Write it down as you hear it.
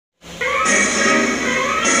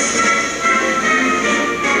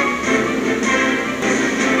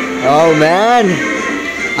Oh man,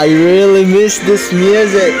 I really miss this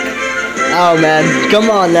music. Oh man, come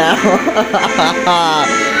on now.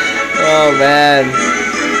 Oh man.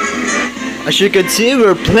 As you can see,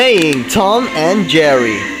 we're playing Tom and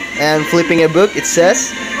Jerry. And flipping a book, it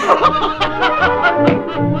says...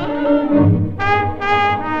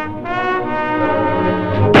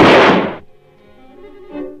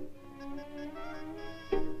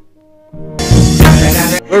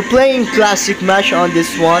 We're playing classic match on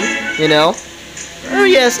this one, you know. Oh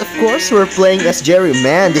yes, of course, we're playing as Jerry.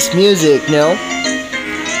 Man, this music, you know.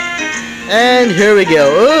 And here we go.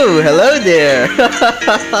 Oh, hello there.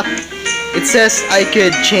 It says I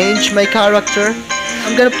could change my character.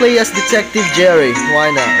 I'm gonna play as Detective Jerry. Why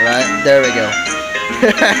not, right? There we go.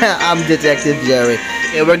 I'm Detective Jerry.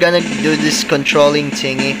 Yeah, we're gonna do this controlling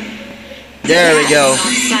thingy. There we go.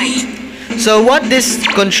 So what this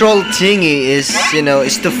control thingy is, you know,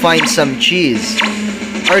 is to find some cheese.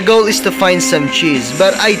 Our goal is to find some cheese,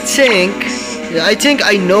 but I think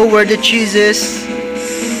I know where the cheese is.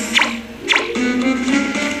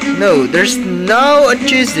 No, there's no a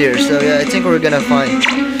cheese there, so yeah, I think we're gonna find.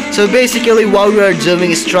 So basically what we are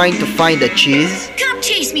doing is trying to find the cheese. Come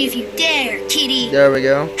chase me if you dare, kitty. There we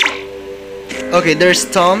go. Okay, there's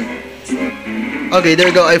Tom. Okay, there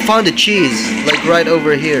we go. I found the cheese, like right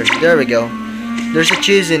over here. There we go. There's a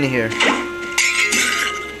cheese in here.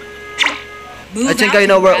 I think I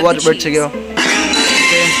know where to go.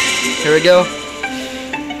 Okay, here we go.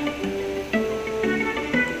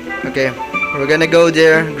 Okay, we're gonna go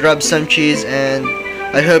there, grab some cheese, and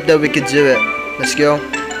I hope that we could do it. Let's go.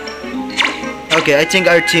 Okay, I think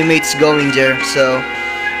our teammate's going there, so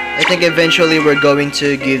I think eventually we're going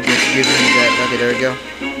to give him that. Okay, there we go.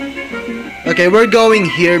 Okay, we're going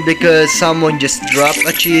here because someone just dropped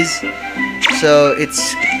a cheese, so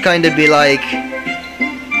it's kind of be like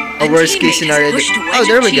a worst case scenario. Oh,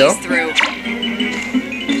 there we go.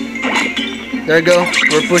 There we go.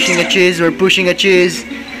 We're pushing a cheese. We're pushing a cheese.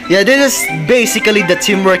 Yeah, this is basically the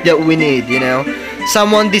teamwork that we need, you know.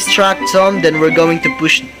 Someone distracts some, then we're going to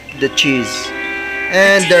push the cheese.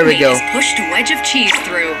 And there we go. Pushed a wedge of cheese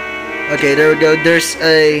through. Okay, there we go. There's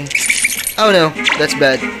a... Oh no, that's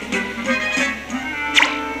bad.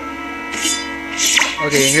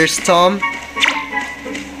 Okay, here's Tom.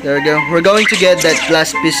 There we go. We're going to get that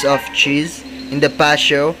last piece of cheese in the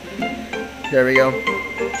patio. There we go.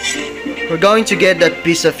 We're going to get that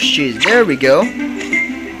piece of cheese. There we go.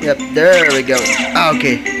 Yep, there we go.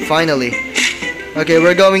 Okay, finally. Okay,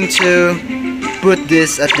 we're going to put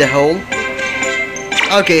this at the hole.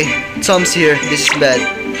 Okay, Tom's here. This is bad.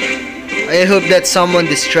 I hope that someone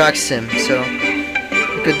distracts him. So,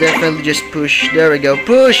 we could definitely just push. There we go.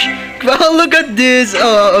 Push! Wow, look at this!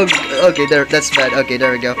 Oh, okay, there. That's bad. Okay,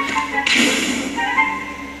 there we go.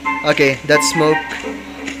 Okay, that's smoke.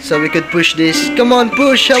 So we could push this. Come on,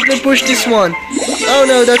 push! Help me push this one! Oh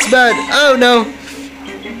no, that's bad! Oh no!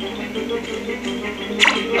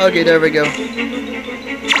 Okay, there we go.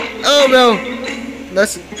 Oh no!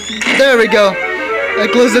 That's... There we go! I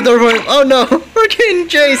closed the door for him. Oh no! We're getting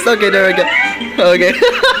chased! Okay, there we go. Okay.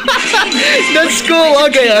 That's cool!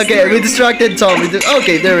 Okay, okay. We distracted Tom.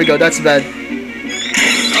 Okay, there we go. That's bad.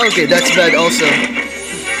 Okay, that's bad also.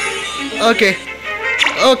 Okay.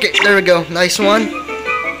 Okay, there we go. Nice one.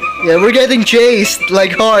 Yeah, we're getting chased.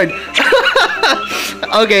 Like, hard.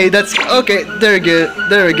 Okay, that's... Okay, there we go.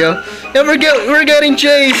 There we go. Yeah, we're getting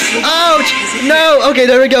chased. Ouch! No! Okay,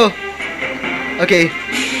 there we go. Okay.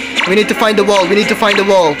 We need to find the wall. We need to find the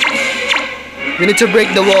wall. We need to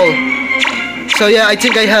break the wall. So yeah, I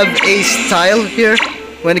think I have a style here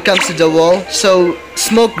when it comes to the wall. So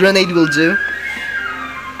smoke grenade will do.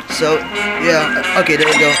 So yeah, okay, there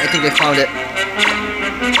we go. I think I found it.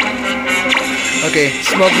 Okay,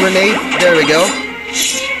 smoke grenade. There we go.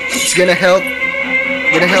 It's gonna help.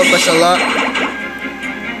 Gonna help us a lot.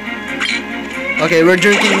 Okay, we're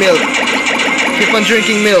drinking milk. Keep on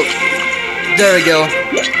drinking milk. There we go.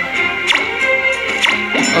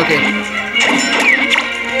 Okay.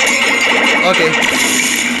 Okay.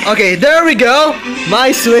 Okay, there we go!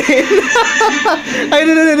 My swing! I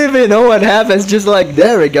didn't even know what happens, just like,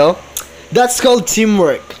 there we go. That's called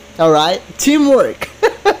teamwork, alright? Teamwork!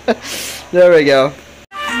 There we go.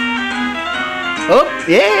 Oh,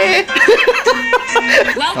 yeah!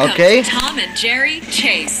 Welcome okay. to Tom and Jerry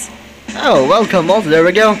Chase. Oh, welcome also, there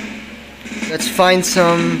we go. Let's find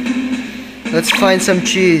some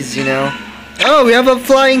cheese, you know. Oh, we have a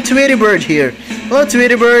flying Tweety Bird here. Hello,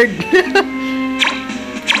 Tweety Bird.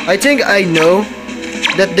 I think I know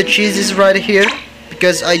that the cheese is right here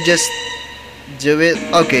because I just do it.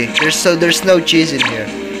 Okay, there's no cheese in here.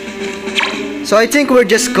 So I think we're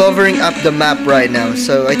just covering up the map right now.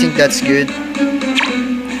 So I think that's good.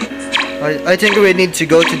 I think we need to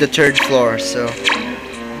go to the 3rd floor. So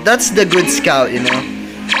that's the good scout, you know.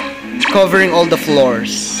 Covering all the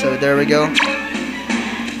floors. So there we go.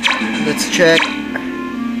 Let's check.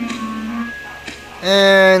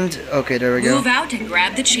 And okay, there we go. Move out and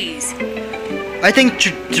grab the cheese. I think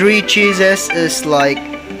 3 cheeses is like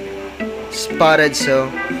spotted, so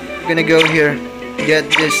we're gonna go here, get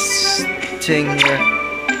this thing here.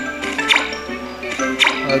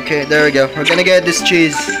 Okay, there we go. We're gonna get this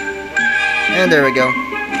cheese, and there we go.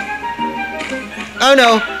 Oh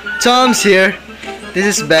no, Tom's here. This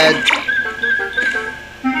is bad.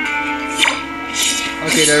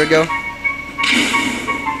 Okay, there we go.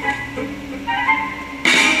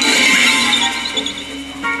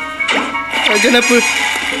 We're gonna put.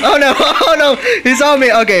 Oh no! Oh no! He's on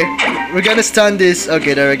me. Okay, we're gonna stun this.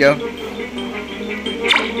 Okay, there we go.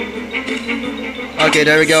 Okay,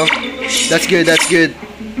 there we go. That's good. That's good.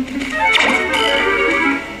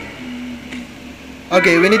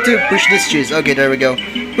 Okay, we need to push this cheese. Okay, there we go.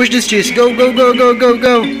 Push this cheese. Go, go, go, go, go,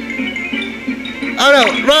 go. Oh no!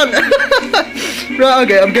 Run! Run!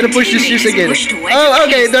 Okay, I'm gonna push this cheese again. Oh,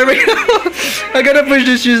 okay, there we go. I'm gonna push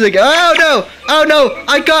this cheese again. Oh no! Oh no!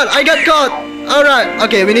 I got caught. All right.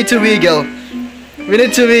 Okay, we need to wiggle. We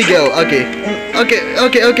need to wiggle. Okay.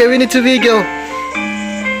 Okay. We need to wiggle.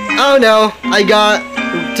 Oh no! I got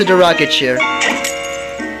to the rocket chair.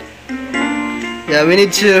 Yeah, we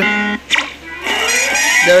need to.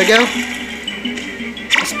 There we go.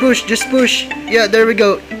 Just push. Just push. Yeah, there we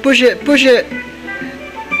go. Push it. Push it.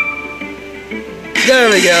 There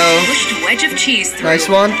we go. Push the wedge of cheese through. Nice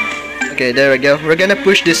one. Okay, there we go. We're gonna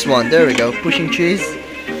push this one. There we go. Pushing cheese.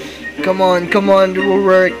 Come on, come on. It will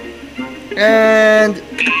work. And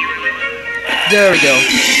there we go.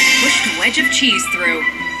 Push the wedge of cheese through.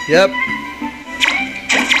 Yep.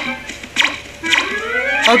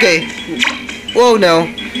 Okay. Whoa, no.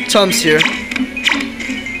 Tom's here.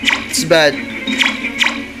 It's bad.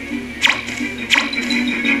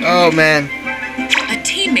 Oh man. A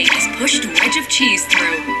teammate has pushed a wedge of cheese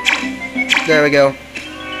through. There we go.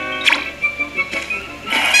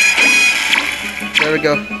 There we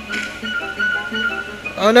go.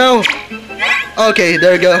 Oh no. Okay,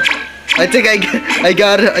 there we go. I think I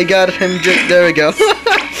got him. There we go.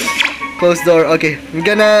 Closed door. Okay, I'm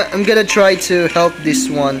gonna try to help this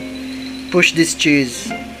one push this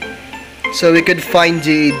cheese so we could find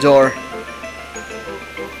the door.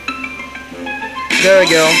 There we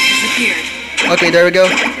go. Disappeared. Okay, there we go.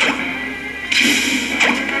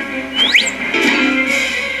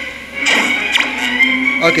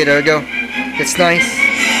 Okay, there we go. That's nice.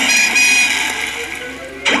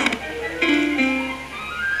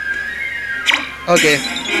 Okay.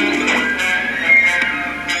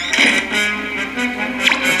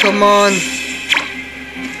 Come on.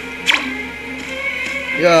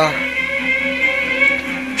 Yeah.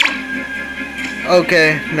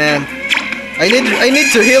 Okay, man. I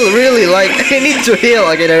need to heal really, like I need to heal.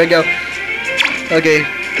 Okay, there we go. Okay.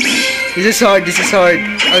 This is hard. This is hard.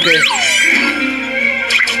 Okay.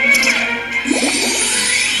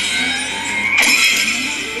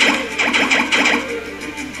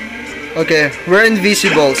 Okay, we're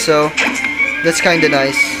invisible, so that's kinda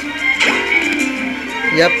nice.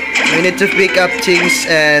 Yep, we need to pick up things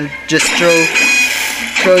and just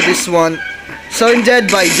throw this one. So in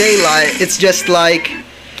Dead by Daylight, it's just like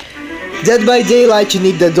Dead by Daylight, you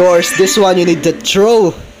need the doors. This one, you need to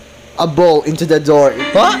throw a ball into the door.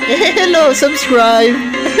 What? Hello, subscribe.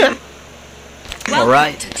 Welcome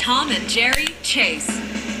Alright. to Tom and Jerry Chase.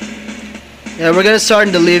 Yeah, we're gonna start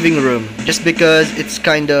in the living room, just because it's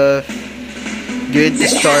kind of good to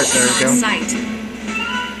start. There we go. On site.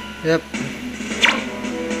 Yep.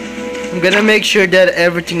 I'm gonna make sure that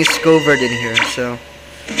everything is covered in here, so.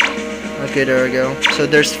 Okay, there we go. So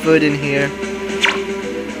there's food in here.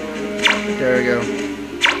 There we go.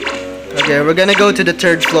 Okay, we're gonna go to the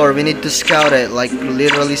 3rd floor. We need to scout it, like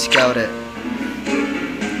literally scout it.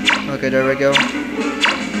 Okay, there we go.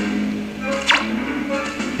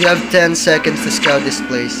 You have 10 seconds to scout this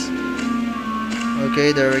place.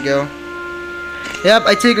 Okay, there we go. Yep,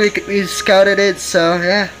 I think we scouted it, so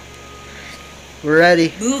yeah. We're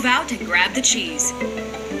ready. Move out and grab the cheese.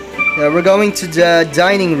 Yeah, we're going to the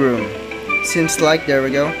dining room. Seems like, there we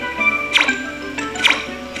go.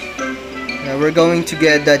 Yeah, we're going to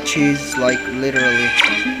get that cheese, like, literally.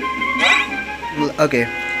 Okay,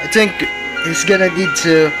 I think he's gonna need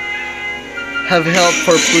to have help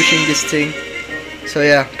for pushing this thing. So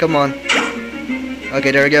yeah, come on.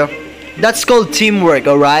 Okay, there we go. That's called teamwork,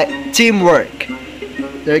 alright? Teamwork.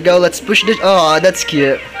 There we go, let's push this. Oh, that's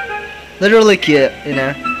cute. Literally cute, you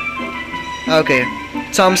know. Okay,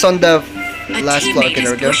 Tom's on the last floor. A Okay, teammate there we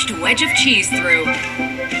has go. pushed a wedge of cheese through.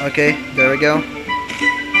 Okay, there we go.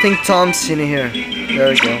 I think Tom's in here. There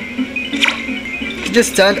we go.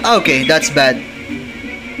 Just stand. Okay, that's bad.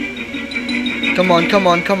 Come on, come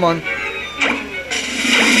on, come on.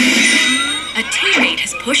 A teammate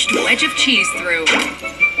has pushed a wedge of cheese through.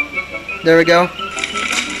 There we go.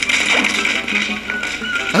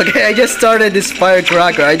 Okay, I just started this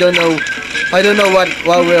firecracker. I don't know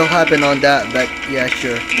what will happen on that, but yeah,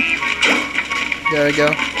 sure. There we go.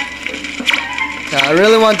 Yeah, I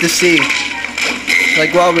really want to see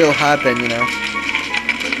like what will happen, you know.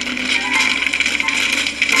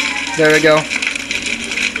 There we go.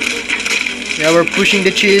 Yeah, we're pushing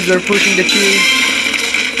the cheese. We're pushing the cheese.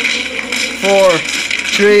 4,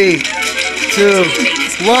 3, 2,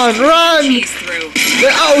 1, run! Cheese through.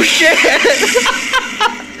 Oh shit!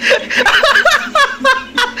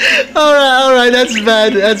 Alright, that's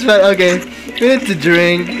bad. That's bad. Okay, we need to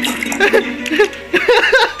drink.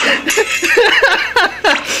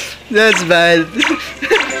 That's bad.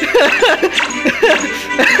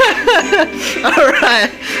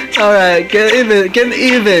 Alright, can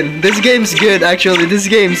even. This game's good actually. This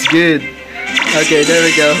game's good. Okay, there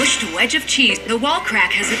we go. Pushed a wedge of cheese. The wall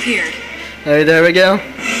crack has appeared. Alright, there we go.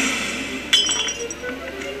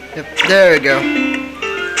 Yep, there we go.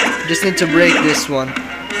 Just need to break this one.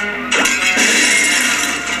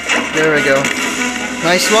 There we go.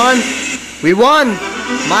 Nice one. We won.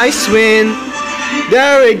 Nice win.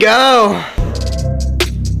 There we go.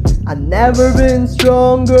 I've never been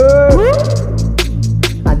stronger.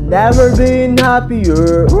 I've never been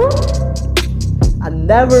happier. I've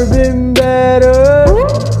never been better.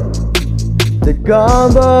 The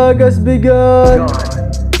comeback has begun.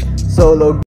 Solo.